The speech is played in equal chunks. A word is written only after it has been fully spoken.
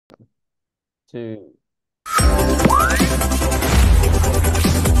2.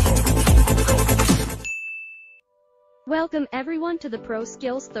 Welcome everyone to the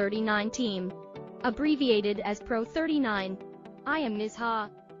ProSkills 39 team, abbreviated as PRO39. I am Ms. Ha,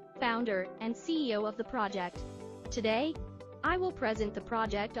 founder and CEO of the project. Today, I will present the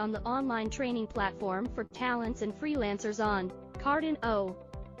project on the online training platform for talents and freelancers on Cardano.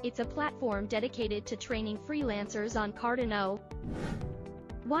 It's a platform dedicated to training freelancers on Cardano.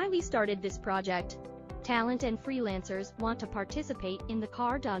 Why we started this project? Talent and freelancers want to participate in the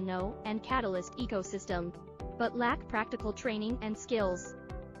Cardano and Catalyst ecosystem, but lack practical training and skills.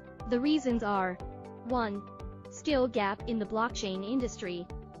 The reasons are: 1. Skill gap in the blockchain industry,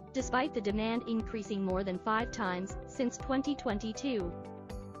 despite the demand increasing more than 5 times since 2022.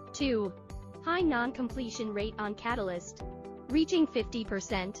 2. High non-completion rate on Catalyst, reaching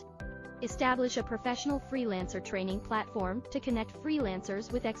 50%. Establish a professional freelancer training platform to connect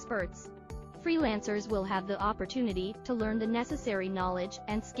freelancers with experts. Freelancers will have the opportunity to learn the necessary knowledge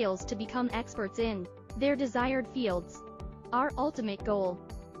and skills to become experts in their desired fields. Our ultimate goal: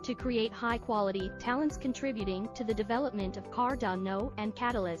 to create high-quality talents contributing to the development of Cardano and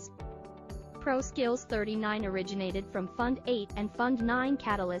Catalyst. ProSkills 39 originated from Fund 8 and Fund 9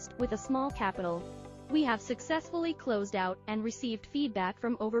 Catalyst with a small capital. We have successfully closed out and received feedback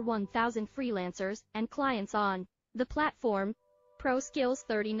from over 1,000 freelancers and clients on the platform. ProSkills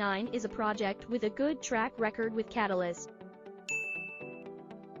 39 is a project with a good track record with Catalyst.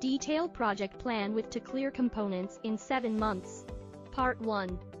 Detailed project plan with clear components in 7 months. Part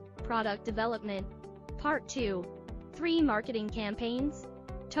 1. Product development. Part 2. 3 marketing campaigns.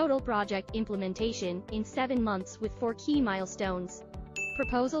 Total project implementation in 7 months with 4 key milestones.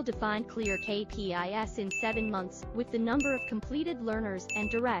 Proposal defined clear KPIs in 7 months with the number of completed learners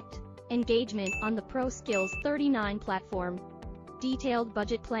and direct engagement on the ProSkills 39 platform. Detailed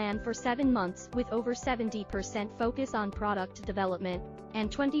budget plan for 7 months with over 70% focus on product development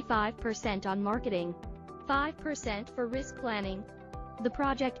and 25% on marketing. 5% for risk planning. The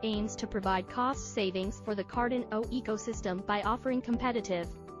project aims to provide cost savings for the Cardano ecosystem by offering competitive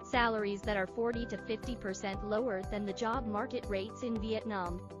salaries that are 40 to 50% lower than the job market rates in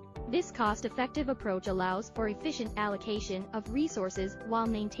Vietnam. This cost-effective approach allows for efficient allocation of resources while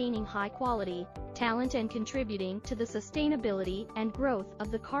maintaining high-quality talent and contributing to the sustainability and growth of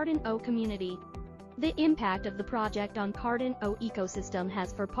the Cardano community. The impact of the project on Cardano ecosystem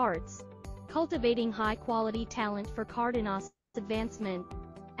has 4 parts: cultivating high-quality talent for Cardano's advancement,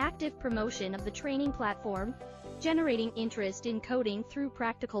 active promotion of the training platform, generating interest in coding through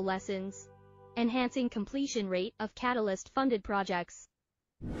practical lessons, enhancing completion rate of Catalyst-funded projects.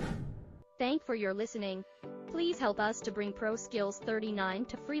 Thank for your listening. Please help us to bring ProSkills 39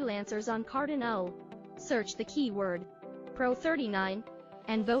 to freelancers on Cardano. Search the keyword Pro39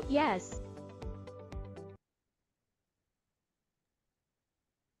 and vote yes.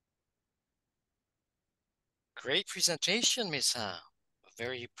 Great presentation, Ms. Ha.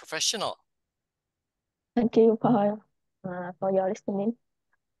 Very professional. Thank you for your listening.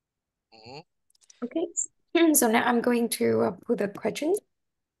 Okay, so now I'm going to put the questions.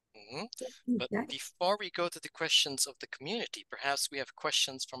 But before we go to the questions of the community, perhaps we have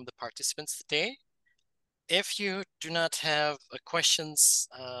questions from the participants today. If you do not have questions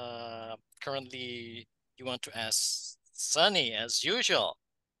currently you want to ask Sunny as usual,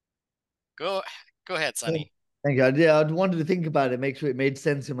 go ahead, Sunny. Thank you. Yeah, I wanted to think about it, make sure it made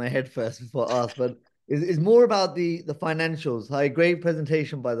sense in my head first before I ask, but it's more about the financials. Hi, great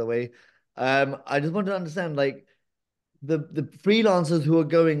presentation, by the way. I just want to understand, like, the freelancers who are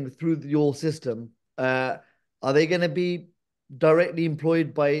going through your system, are they going to be directly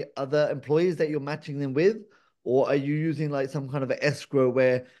employed by other employees that you're matching them with, or are you using like some kind of an escrow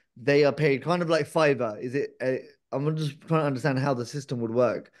where they are paid, kind of like Fiverr? Is it? I'm just trying to understand how the system would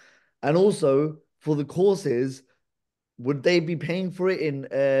work, and also for the courses, would they be paying for it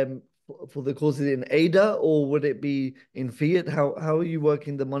in for the courses in ADA, or would it be in fiat? How are you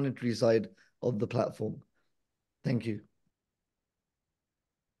working the monetary side of the platform? Thank you.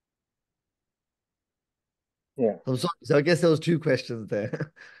 Yeah. I'm sorry. So I guess there was 2 questions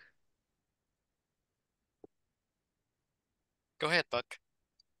there. Go ahead, Buck.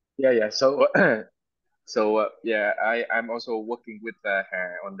 Yeah. So yeah, I'm also working with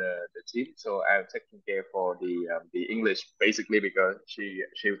her on the team. So I'm taking care for the English basically because she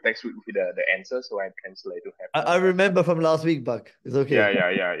texts me the answer, so I translate to her. I remember from last week, Buck. It's okay.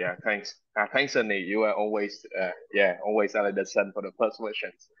 Yeah. Thanks. Thanks, Sunny. You are always always under the sun for the first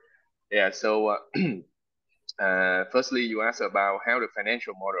versions. Yeah. So firstly, you asked about how the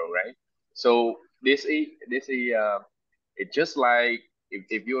financial model, right? So this is it's just like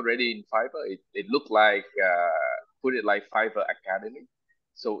if you're already in Fiverr, it looked like put it like Fiverr Academy.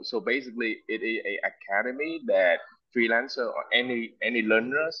 So basically, it is a academy that freelancer or any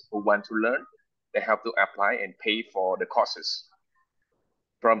learners who want to learn, they have to apply and pay for the courses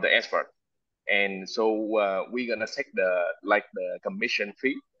from the expert. And so we're gonna take the commission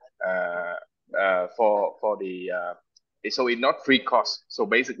fee for the so it's not free cost. So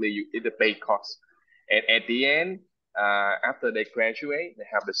basically, it's a paid cost. And at the end, after they graduate, they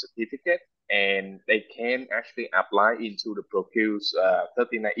have the certificate, and they can actually apply into the Procuse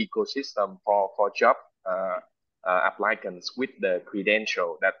 39 ecosystem for job applicants with the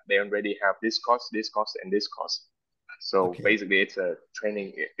credential that they already have this cost, and this cost. So Okay. basically, it's a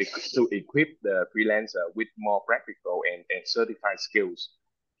training to equip the freelancer with more practical and certified skills.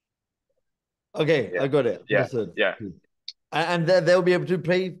 Okay, Yeah. I got it. Yeah. Understood. Yeah. And they'll be able to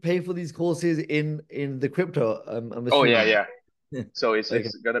pay for these courses in the crypto. I'm Oh assuming. yeah. So it's Okay.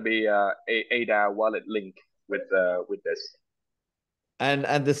 it's gonna be a ADA wallet link with this.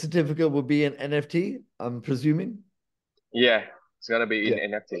 And the certificate will be an NFT, I'm presuming. Yeah, it's gonna be in Yeah.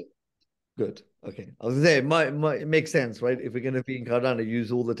 NFT. Good. Okay. I was gonna say it makes sense, right? If we're gonna be in Cardano,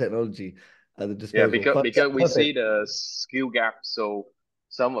 use all the technology at the Yeah, disposal. because we see Perfect. the skill gap, so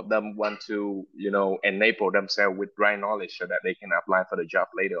some of them want to enable themselves with right knowledge so that they can apply for the job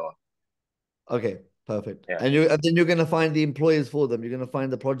later on. Okay, perfect. Yeah. And then you're gonna find the employers for them. You're gonna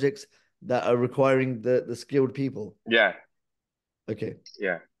find the projects that are requiring the skilled people. Yeah. Okay.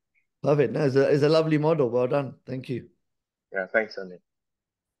 Yeah. Perfect. No, it's a lovely model. Well done. Thank you. Yeah. Thanks, Sunny.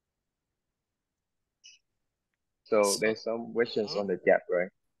 So there's some questions on the chat, right?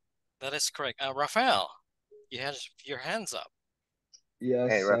 That is correct. Rafael, you had your hands up.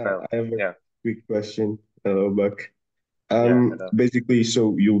 Yes, Hey, Rafael. I have a Yeah. quick question. Hello, Buck. Hello. Basically,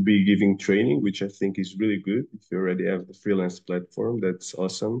 so you'll be giving training, which I think is really good. If you already have the freelance platform, that's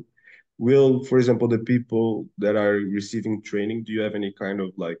awesome. Will, for example, the people that are receiving training, do you have any kind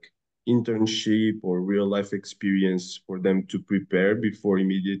of like internship or real life experience for them to prepare before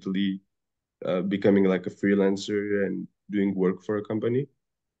immediately becoming like a freelancer and doing work for a company?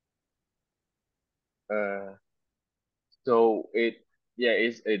 So it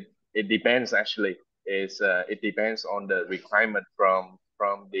depends actually. It depends on the requirement from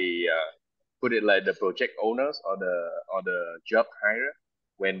the put it like the project owners or the job hirer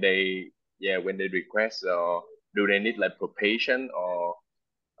when they request, or do they need like probation or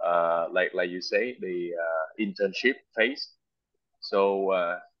like you say the internship phase.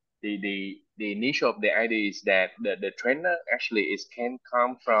 So the initial of the idea is that the trainer actually can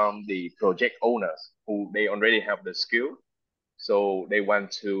come from the project owners who they already have the skill, so they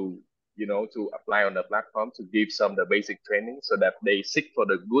want to to apply on the platform to give some the basic training so that they seek for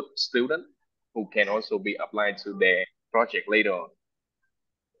the good student who can also be applied to their project later on.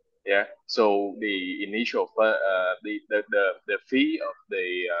 Yeah. So the initial the fee of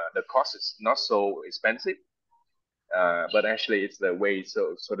the course is not so expensive, but actually it's the way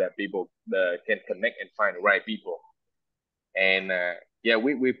so that people can connect and find the right people. And yeah,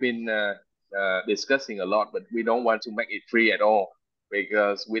 we've been discussing a lot, but we don't want to make it free at all,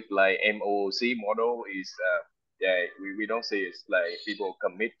 because with like MOOC model is yeah, we don't see it's like people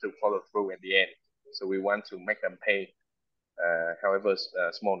commit to follow through at the end, so we want to make them pay however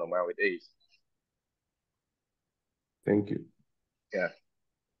small amount it is. Thank you. Yeah.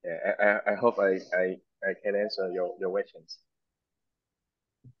 I hope I can answer your questions.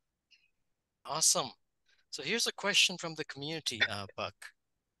 Awesome. So here's a question from the community, Buck.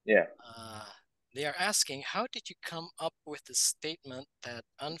 Yeah. They are asking, how did you come up with the statement that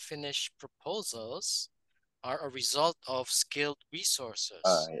unfinished proposals are a result of skilled resources?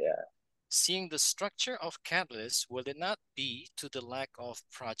 Yeah. Seeing the structure of Catalyst, will it not be to the lack of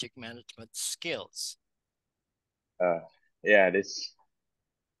project management skills? Yeah, this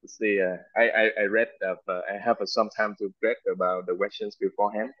is the I read I have some time to read about the questions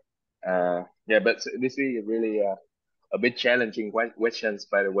beforehand. Yeah, but this is really a bit challenging questions,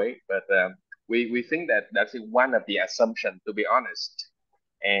 by the way. But we think that that's one of the assumptions, to be honest.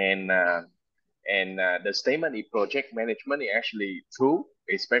 And the statement in project management is actually true,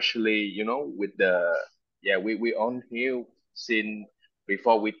 especially with the we on here since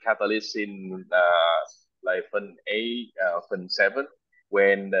before with Catalyst in like fund 8, fund 7,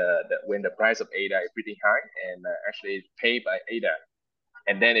 when the price of ADA is pretty high, and actually it's paid by ADA,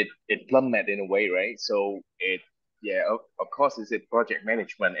 and then it plummeted in a way, right? So of course it's a project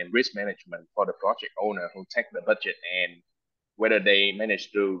management and risk management for the project owner who take the budget, and whether they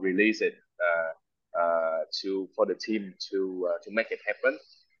manage to release it for the team to make it happen.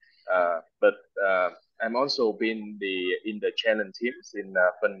 But I'm also been in the challenge teams in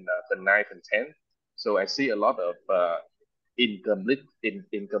Fund 9 and 10. So I see a lot of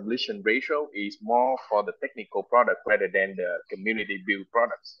in completion ratio is more for the technical product rather than the community build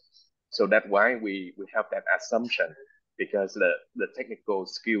products. So that's why we have that assumption, because the technical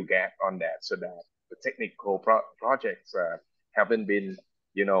skill gap on that, so that the technical projects haven't been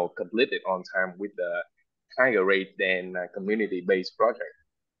completed on time with the higher rate than community based project.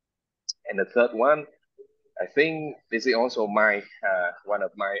 And the third one, I think this is also my one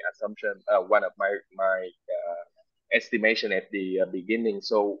of my assumption, one of my estimation at the beginning.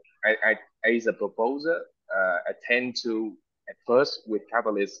 So as a proposer, I tend to at first with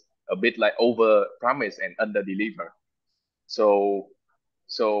Catalyst a bit like over promise and under deliver. So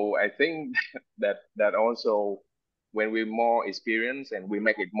I think that also when we're more experienced and we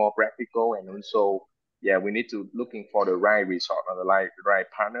make it more practical, and also we need to looking for the right result or the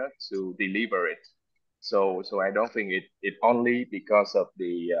right partner to deliver it. So I don't think it only because of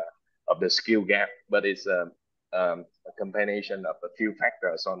the skill gap, but it's a combination of a few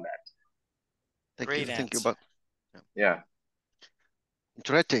factors on that. Great Thank you. answer. But Yeah.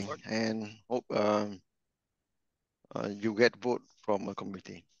 interesting, and hope you get vote from a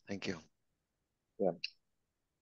committee. Thank you. Yeah.